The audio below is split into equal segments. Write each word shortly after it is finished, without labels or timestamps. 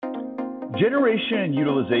Generation and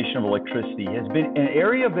utilization of electricity has been an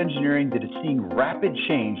area of engineering that is seeing rapid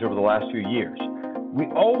change over the last few years. We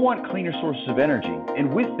all want cleaner sources of energy,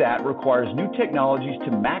 and with that requires new technologies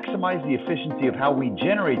to maximize the efficiency of how we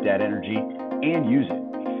generate that energy and use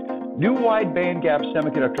it. New wide bandgap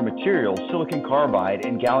semiconductor materials, silicon carbide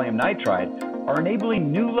and gallium nitride, are enabling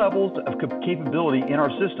new levels of capability in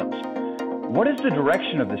our systems. What is the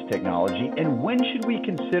direction of this technology, and when should we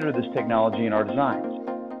consider this technology in our designs?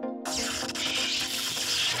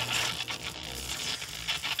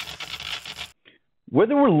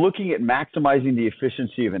 Whether we're looking at maximizing the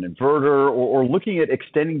efficiency of an inverter or looking at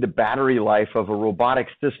extending the battery life of a robotic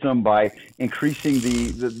system by increasing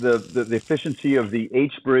the efficiency of the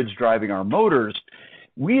H-bridge driving our motors,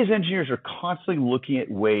 we as engineers are constantly looking at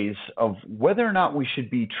ways of whether or not we should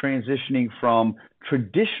be transitioning from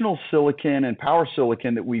traditional silicon and power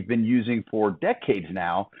silicon that we've been using for decades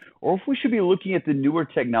now, or if we should be looking at the newer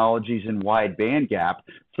technologies in wide bandgap,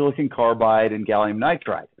 silicon carbide and gallium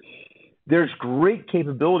nitride. There's great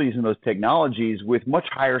capabilities in those technologies with much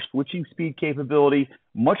higher switching speed capability,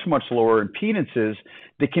 much lower impedances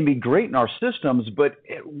that can be great in our systems, but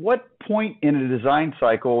at what point in a design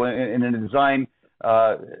cycle, in a design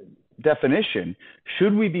definition,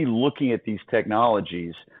 should we be looking at these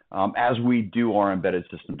technologies as we do our embedded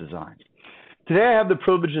system designs? Today, I have the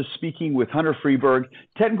privilege of speaking with Hunter Freburg,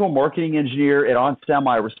 technical marketing engineer at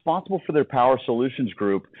onsemi, responsible for their power solutions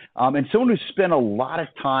group, and someone who's spent a lot of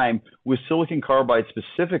time with silicon carbide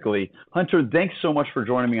specifically. Hunter, thanks so much for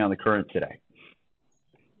joining me on The Current today.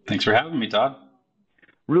 Thanks for having me, Todd.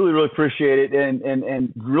 Really appreciate it,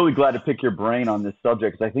 and really glad to pick your brain on this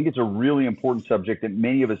subject, because I think it's a really important subject that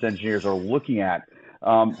many of us engineers are looking at.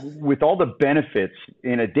 With all the benefits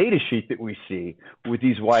in a data sheet that we see with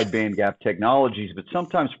these wide bandgap technologies, but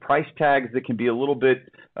sometimes price tags that can be a little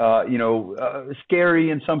bit, scary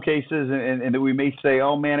in some cases, and that we may say,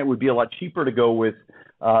 oh man, it would be a lot cheaper to go with,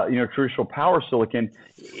 traditional power silicon.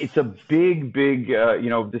 It's a big,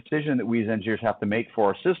 decision that we as engineers have to make for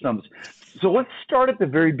our systems. So let's start at the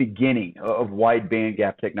very beginning of wide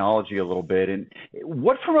bandgap technology a little bit, and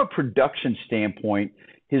what, from a production standpoint,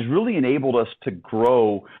 has really enabled us to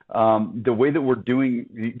grow the way that we're doing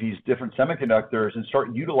these different semiconductors and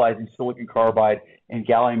start utilizing silicon carbide and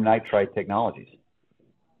gallium nitride technologies?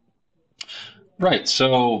 Right.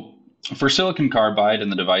 So for silicon carbide and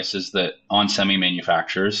the devices that onsemi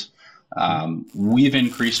manufactures, we've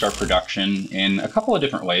increased our production in a couple of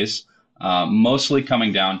different ways, mostly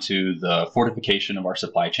coming down to the fortification of our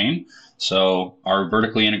supply chain. So our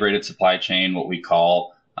vertically integrated supply chain, what we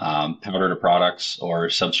call powder to products or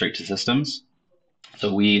substrate to systems.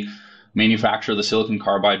 So we manufacture the silicon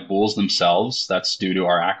carbide boules themselves. That's due to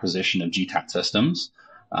our acquisition of GTAT systems.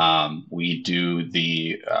 We do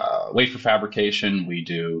the wafer fabrication. We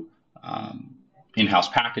do in-house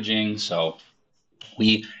packaging. So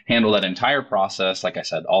we handle that entire process, like I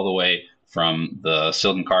said, all the way from the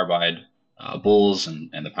silicon carbide boules and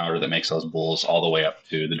the powder that makes those boules all the way up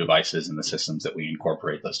to the devices and the systems that we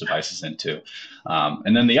incorporate those devices into.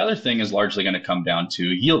 And then the other thing is largely going to come down to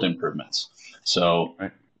yield improvements. So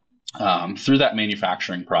through that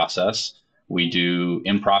manufacturing process, we do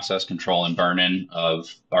in-process control and burn-in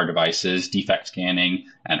of our devices, defect scanning,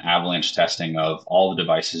 and avalanche testing of all the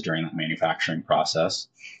devices during that manufacturing process.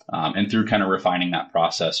 And through kind of refining that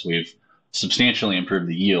process, we've substantially improved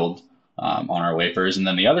the yield on our wafers. And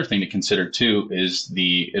then the other thing to consider too is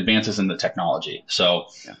the advances in the technology. So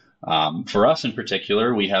for us in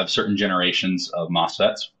particular, we have certain generations of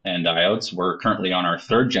MOSFETs and diodes. We're currently on our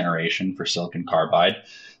third generation for silicon carbide.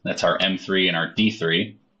 That's our M3 and our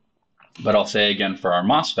D3. But I'll say again, for our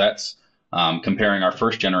MOSFETs, comparing our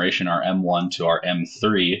first generation, our M1 to our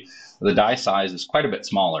M3, the die size is quite a bit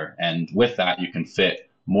smaller. And with that, you can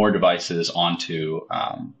fit more devices onto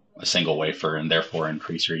a single wafer and therefore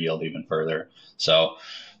increase your yield even further. So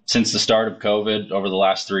since the start of COVID, over the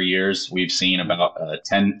last 3 years, we've seen about a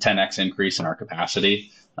 10x increase in our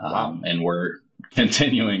capacity. And we're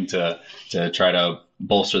continuing to try to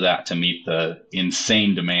bolster that to meet the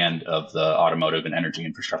insane demand of the automotive and energy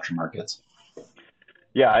infrastructure markets.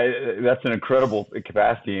 Yeah, that's an incredible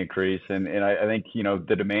capacity increase. And I think,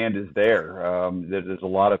 the demand is there. There's a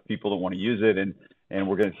lot of people that want to use it. And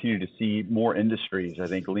we're going to continue to see more industries, I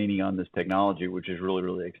think, leaning on this technology, which is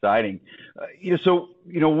really exciting.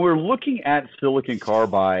 We're looking at silicon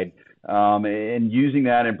carbide and using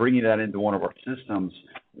that and bringing that into one of our systems.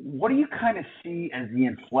 What do you kind of see as the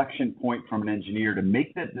inflection point from an engineer to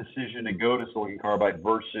make that decision to go to silicon carbide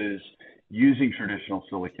versus using traditional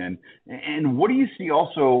silicon? And what do you see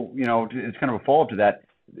also, it's kind of a follow-up to that,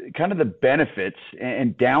 kind of the benefits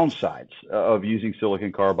and downsides of using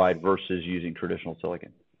silicon carbide versus using traditional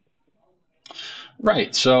silicon.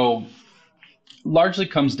 Right. So largely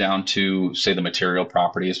comes down to, say, the material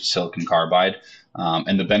properties of silicon carbide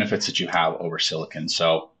and the benefits that you have over silicon.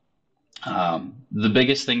 So the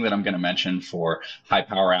biggest thing that I'm going to mention for high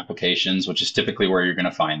power applications, which is typically where you're going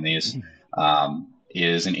to find these,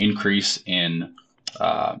 is an increase in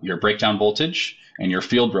your breakdown voltage and your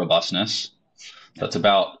field robustness. That's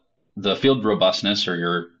about the field robustness or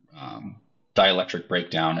your dielectric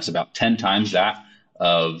breakdown is about 10 times that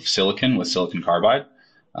of silicon with silicon carbide.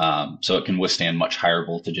 So it can withstand much higher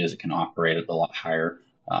voltages. It can operate at a lot higher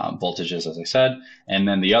voltages, as I said. And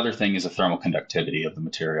then the other thing is the thermal conductivity of the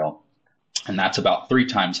material. And that's about 3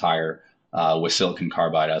 times higher with silicon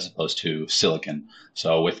carbide as opposed to silicon.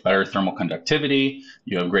 So with better thermal conductivity,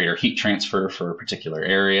 you have greater heat transfer for a particular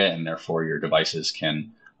area, and therefore your devices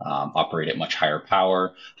can operate at much higher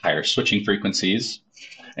power, higher switching frequencies.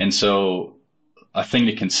 And so a thing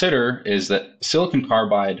to consider is that silicon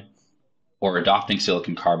carbide or adopting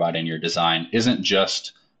silicon carbide in your design isn't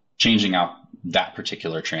just changing out that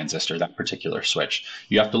particular transistor, that particular switch.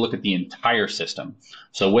 You have to look at the entire system.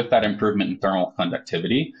 So with that improvement in thermal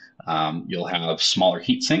conductivity, you'll have smaller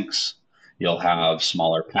heat sinks, you'll have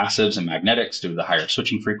smaller passives and magnetics due to the higher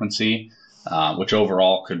switching frequency, which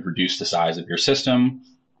overall could reduce the size of your system,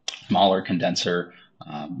 smaller condenser,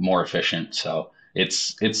 more efficient. So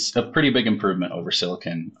it's a pretty big improvement over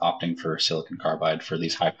silicon, opting for silicon carbide for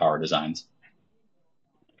these high power designs.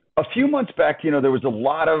 A few months back, there was a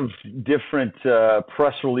lot of different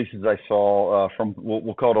press releases I saw from,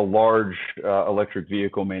 we'll call it a large electric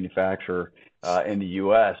vehicle manufacturer in the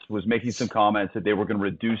U.S. was making some comments that they were going to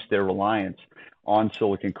reduce their reliance on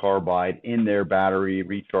silicon carbide in their battery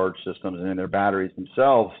recharge systems and in their batteries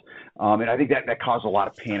themselves. And I think that caused a lot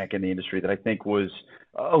of panic in the industry that I think was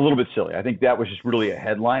a little bit silly. I think that was just really a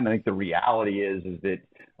headline. I think the reality is that,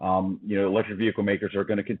 electric vehicle makers are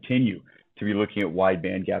going to continue to be looking at wide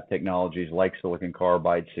bandgap technologies like silicon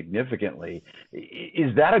carbide significantly.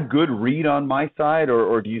 Is that a good read on my side,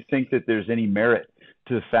 or do you think that there's any merit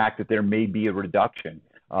to the fact that there may be a reduction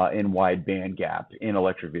in wide bandgap in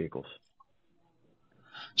electric vehicles?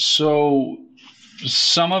 So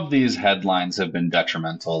some of these headlines have been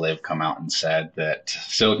detrimental. They've come out and said that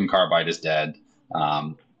silicon carbide is dead.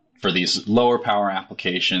 For these lower power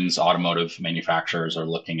applications, automotive manufacturers are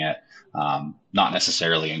looking at not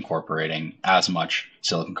necessarily incorporating as much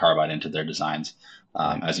silicon carbide into their designs,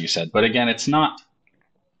 as you said. But again, it's not,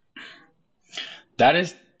 that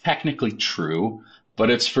is technically true, but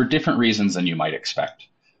it's for different reasons than you might expect.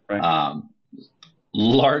 Right.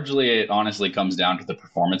 Largely, it honestly comes down to the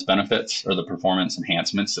performance benefits or the performance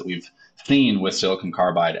enhancements that we've seen with silicon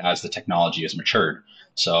carbide as the technology has matured.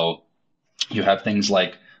 So you have things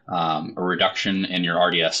like a reduction in your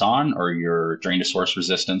RDS on or your drain to source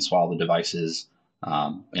resistance while the device is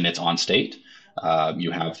in its on state.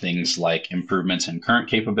 You have things like improvements in current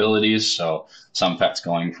capabilities. So some FETs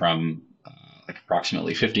going from like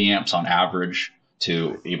approximately 50 amps on average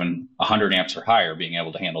to even 100 amps or higher, being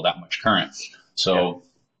able to handle that much current. So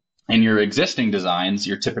in your existing designs,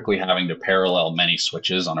 you're typically having to parallel many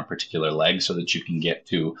switches on a particular leg so that you can get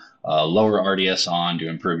to lower RDS on to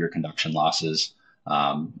improve your conduction losses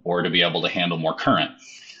or to be able to handle more current.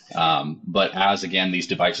 But as, again, these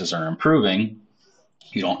devices are improving,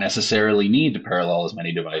 you don't necessarily need to parallel as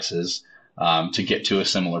many devices to get to a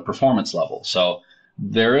similar performance level. So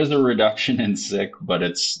there is a reduction in SiC, but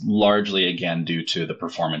it's largely, again, due to the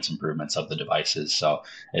performance improvements of the devices. So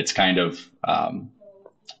it's kind of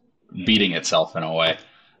beating itself in a way.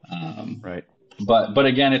 Right. But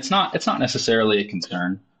again, it's not necessarily a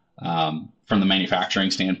concern from the manufacturing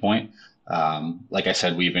standpoint. Like I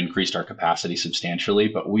said, we've increased our capacity substantially,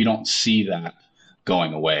 but we don't see that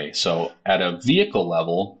going away. So at a vehicle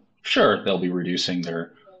level, sure, they'll be reducing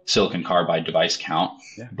their silicon carbide device count.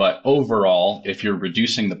 Yeah. But overall, if you're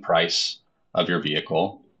reducing the price of your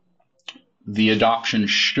vehicle, the adoption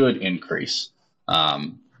should increase.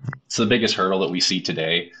 So the biggest hurdle that we see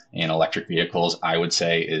today in electric vehicles, I would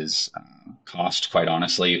say, is cost, quite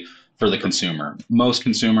honestly, for the consumer. Most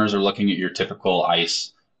consumers are looking at your typical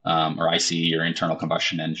ICE or ICE, your internal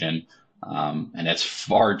combustion engine, and it's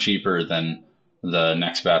far cheaper than the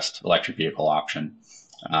next best electric vehicle option.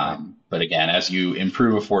 But again, as you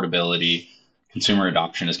improve affordability, consumer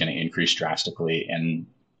adoption is going to increase drastically and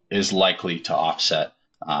is likely to offset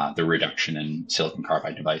the reduction in silicon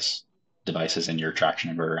carbide devices in your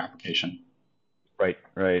traction inverter application. Right.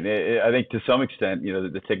 right. I think to some extent,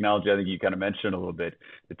 the technology, I think you kind of mentioned a little bit,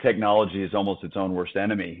 the technology is almost its own worst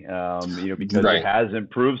enemy, because it Right, has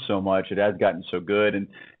improved so much, it has gotten so good, and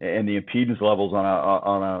the impedance levels on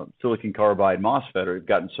a silicon carbide MOSFET have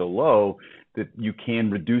gotten so low that you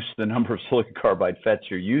can reduce the number of silicon carbide FETs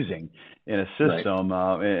you're using in a right, system,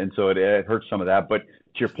 and so it hurts some of that. But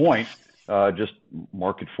to your point, just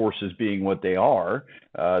market forces being what they are,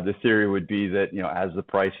 the theory would be that, as the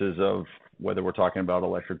prices of whether we're talking about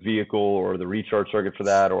electric vehicle or the recharge circuit for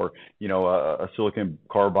that, or, a silicon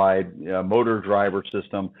carbide motor driver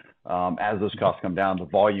system, as those costs come down, the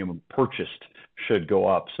volume purchased should go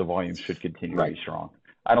up. So volume should continue to right, be strong.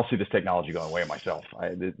 I don't see this technology going away myself.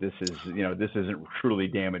 This is, this isn't truly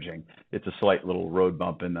damaging. It's a slight little road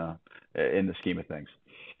bump in the scheme of things.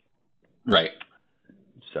 right.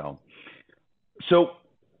 So, so,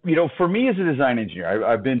 for me as a design engineer,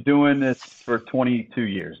 I've been doing this for 22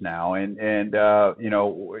 years now, and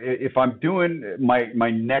if I'm doing my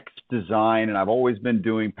next design, and I've always been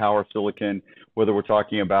doing power silicon, whether we're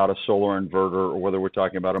talking about a solar inverter, or whether we're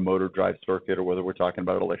talking about a motor drive circuit, or whether we're talking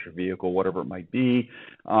about an electric vehicle, whatever it might be,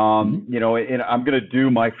 Hmm. and I'm going to do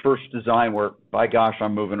my first design where, by gosh,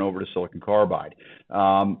 I'm moving over to silicon carbide.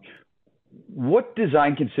 What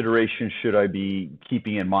design considerations should I be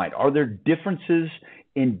keeping in mind? Are there differences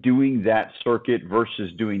in doing that circuit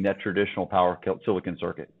versus doing that traditional power silicon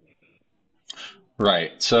circuit?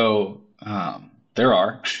 Right. So there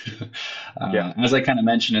are, Yeah. as I kind of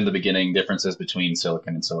mentioned in the beginning, differences between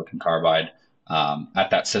silicon and silicon carbide at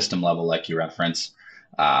that system level, like you referenced.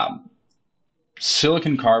 Um,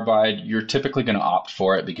 Silicon carbide, you're typically going to opt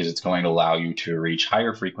for it because it's going to allow you to reach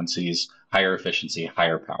higher frequencies, higher efficiency,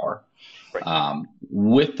 higher power. Right.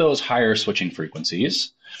 With those higher switching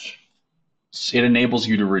frequencies, it enables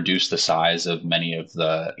you to reduce the size of many of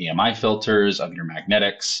the EMI filters, of your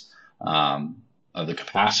magnetics, um, of the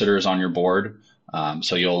capacitors on your board.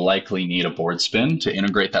 So you'll likely need a board spin to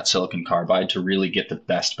integrate that silicon carbide to really get the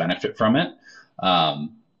best benefit from it.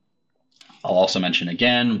 Um, I'll also mention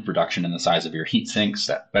again, reduction in the size of your heat sinks,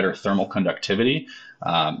 that better thermal conductivity.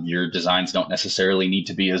 Your designs don't necessarily need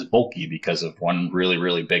to be as bulky because of one really,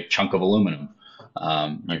 really big chunk of aluminum.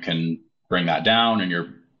 You can bring that down and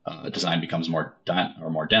your design becomes more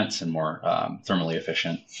dense and more thermally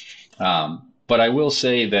efficient. But I will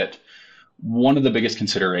say that one of the biggest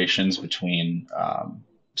considerations between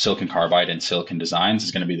silicon carbide and silicon designs is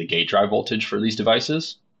going to be the gate drive voltage for these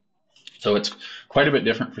devices. So it's quite a bit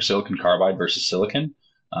different for silicon carbide versus silicon.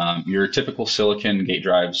 Your typical silicon gate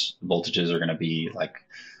drives voltages are going to be like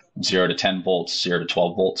 0 to 10 volts, 0 to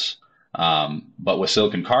 12 volts. But with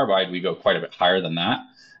silicon carbide, we go quite a bit higher than that.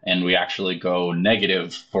 And we actually go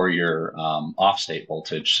negative for your off-state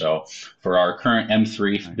voltage. So for our current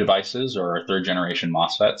M3 devices or our third generation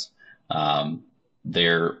MOSFETs,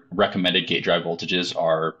 their recommended gate drive voltages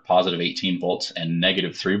are positive 18 volts and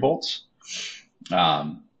negative 3 volts.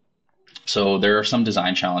 Um, so there are some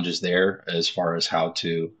design challenges there as far as how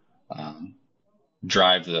to um,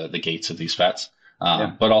 drive the gates of these FETs.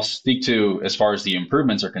 Yeah. But I'll speak to as far as the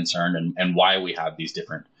improvements are concerned and why we have these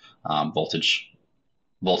different voltage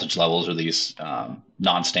levels or these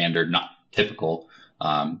non-standard, not typical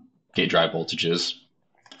gate drive voltages.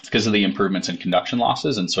 It's because of the improvements in conduction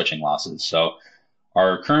losses and switching losses. So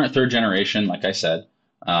our current third generation, like I said,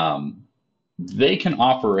 um, they can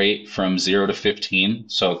operate from 0 to 15,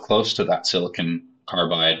 so close to that silicon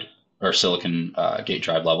carbide or silicon gate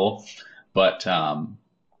drive level. But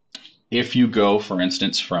if you go, for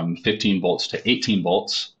instance, from 15 volts to 18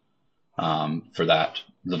 volts for that,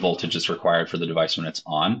 the voltage that's required for the device when it's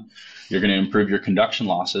on, you're going to improve your conduction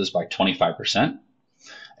losses by 25%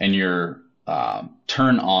 and your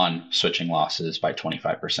turn on switching losses by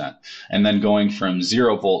 25%. And then going from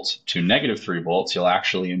 0 volts to negative 3 volts, you'll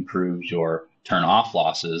actually improve your turn off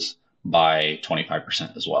losses by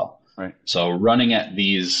 25% as well. Right. So running at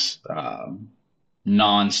these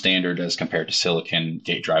non-standard as compared to silicon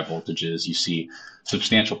gate drive voltages, you see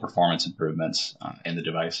substantial performance improvements in the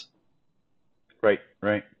device. Right.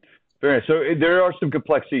 Right. Very nice. So there are some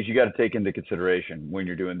complexities you got to take into consideration when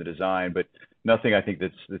you're doing the design, but nothing I think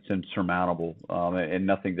that's insurmountable, and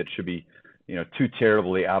nothing that should be, too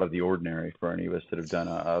terribly out of the ordinary for any of us that have done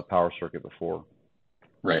a power circuit before.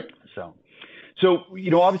 Right. So,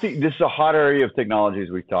 obviously this is a hot area of technology as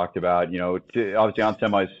we've talked about. Obviously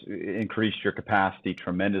onsemi's increased your capacity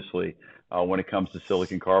tremendously when it comes to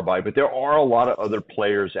silicon carbide, but there are a lot of other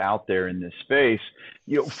players out there in this space.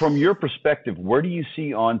 From your perspective, where do you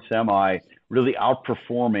see onsemi really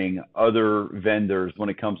outperforming other vendors when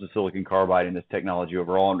it comes to silicon carbide and this technology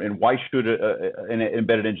overall? And why should an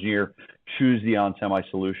embedded engineer choose the onsemi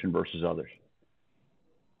solution versus others?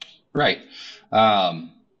 Right.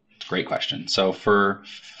 Great question. So for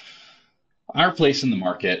our place in the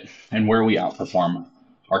market and where we outperform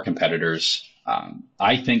our competitors,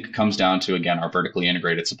 I think comes down to, again, our vertically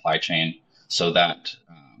integrated supply chain, so that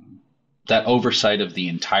that oversight of the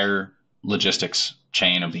entire logistics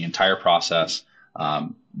chain of the entire process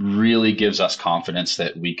really gives us confidence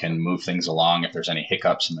that we can move things along if there's any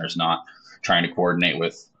hiccups and there's not trying to coordinate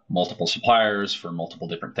with multiple suppliers for multiple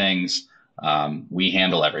different things. We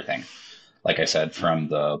handle everything. Like I said, from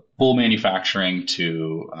the full manufacturing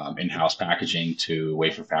to in-house packaging to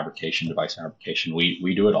wafer fabrication, device fabrication,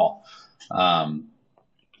 we do it all. Um,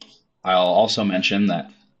 I'll also mention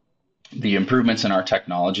that the improvements in our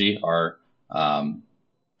technology are um,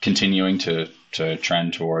 continuing to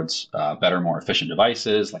trend towards better, more efficient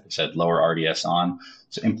devices. Like I said, lower RDS on,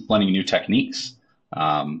 so implementing new techniques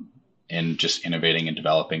and just innovating and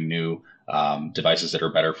developing new devices that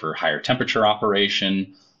are better for higher temperature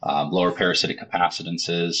operation, lower parasitic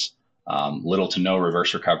capacitances, little to no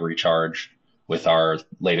reverse recovery charge with our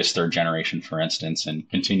latest third generation, for instance, and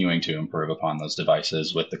continuing to improve upon those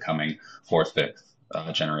devices with the coming fourth, fifth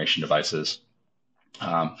generation devices.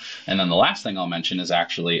 And then the last thing I'll mention is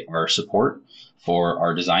actually our support for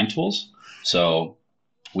our design tools. So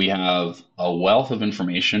we have a wealth of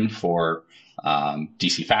information for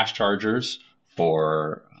DC fast chargers,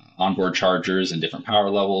 for onboard chargers in different power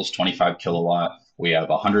levels, 25 kilowatt. We have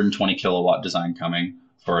a 120 kilowatt design coming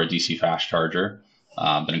for a DC fast charger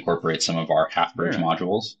that incorporates some of our half bridge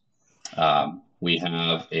modules. We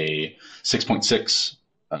have a 6.6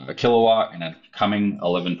 kilowatt and a coming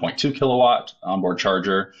 11.2 kilowatt onboard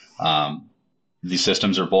charger. These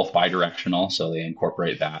systems are both bidirectional, so they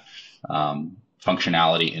incorporate that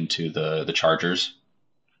functionality into the chargers.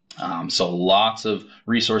 So lots of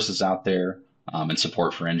resources out there and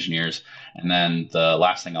support for engineers. And then the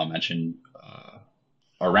last thing I'll mention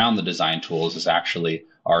around the design tools is actually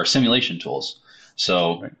our simulation tools.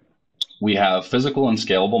 So we have physical and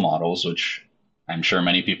scalable models, which I'm sure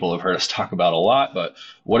many people have heard us talk about a lot, but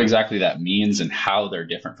what exactly that means and how they're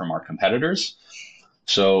different from our competitors.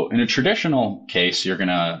 So in a traditional case, you're going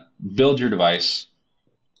to build your device,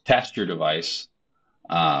 test your device,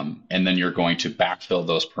 and then you're going to backfill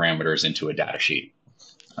those parameters into a data sheet.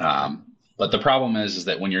 But the problem is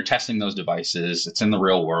that when you're testing those devices, it's in the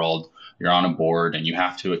real world, you're on a board, and you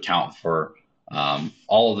have to account for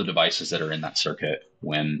all of the devices that are in that circuit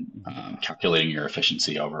when calculating your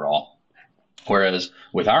efficiency overall. Whereas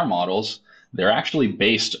with our models, they're actually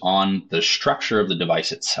based on the structure of the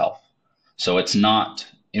device itself. So it's not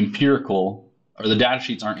empirical, or the data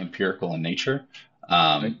sheets aren't empirical in nature.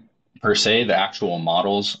 Per se, the actual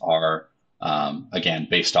models are, again,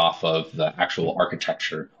 based off of the actual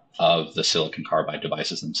architecture of the silicon carbide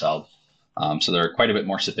devices themselves. So they're quite a bit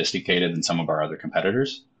more sophisticated than some of our other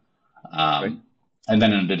competitors. And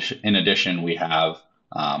then in addition, we have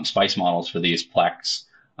SPICE models for these Plex.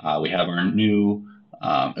 We have our new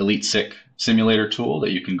Elite SIC simulator tool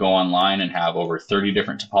that you can go online and have over 30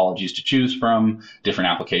 different topologies to choose from, different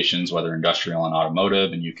applications, whether industrial and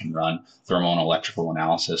automotive, and you can run thermal and electrical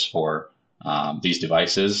analysis for these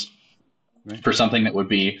devices. For something that would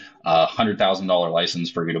be a $100,000 license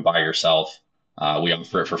for you to buy yourself, we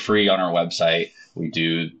offer it for free on our website. We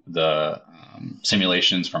do the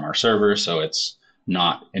simulations from our server, so it's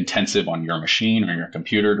not intensive on your machine or your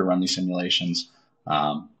computer to run these simulations.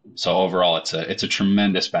 So overall, it's a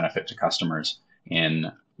tremendous benefit to customers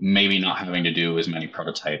in maybe not having to do as many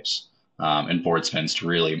prototypes and board spins to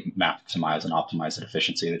really maximize and optimize the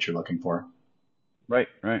efficiency that you're looking for. Right.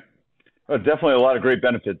 Well, definitely a lot of great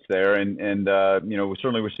benefits there, and you know,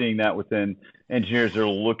 we're seeing that within engineers that are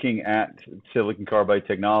looking at silicon carbide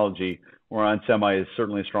technology, where onsemi is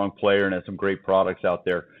certainly a strong player and has some great products out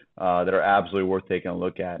there that are absolutely worth taking a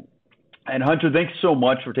look at. And Hunter, thanks so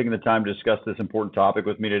much for taking the time to discuss this important topic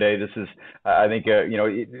with me today. This is, I think, you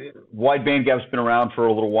know, wide bandgap's been around for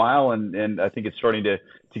a little while, and I think it's starting to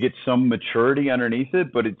get some maturity underneath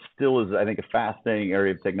it, but it still is, I think, a fascinating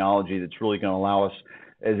area of technology that's really going to allow us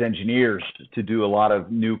as engineers to do a lot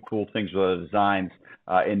of new cool things with our designs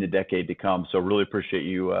in the decade to come. So really appreciate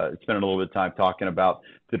you spending a little bit of time talking about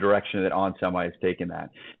the direction that onsemi has taken that.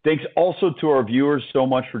 Thanks also to our viewers so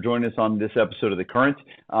much for joining us on this episode of The Current.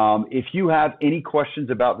 If you have any questions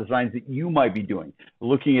about designs that you might be doing,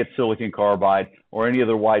 looking at silicon carbide or any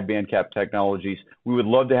other wide bandgap technologies, we would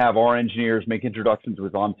love to have our engineers make introductions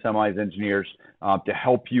with onsemi's engineers to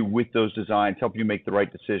help you with those designs, help you make the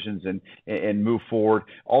right decisions and move forward.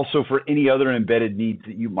 Also, for any other embedded needs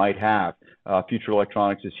that you might have, Future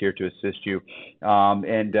Electronics is here to assist you.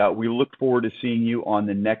 And we look forward to seeing you on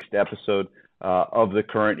the next episode of The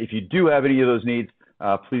Current. If you do have any of those needs,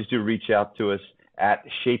 please do reach out to us at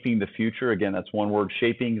Shaping the Future. Again, that's one word,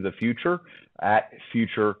 Shaping the Future, at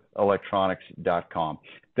futureelectronics.com.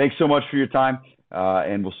 Thanks so much for your time,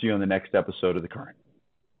 and we'll see you on the next episode of The Current.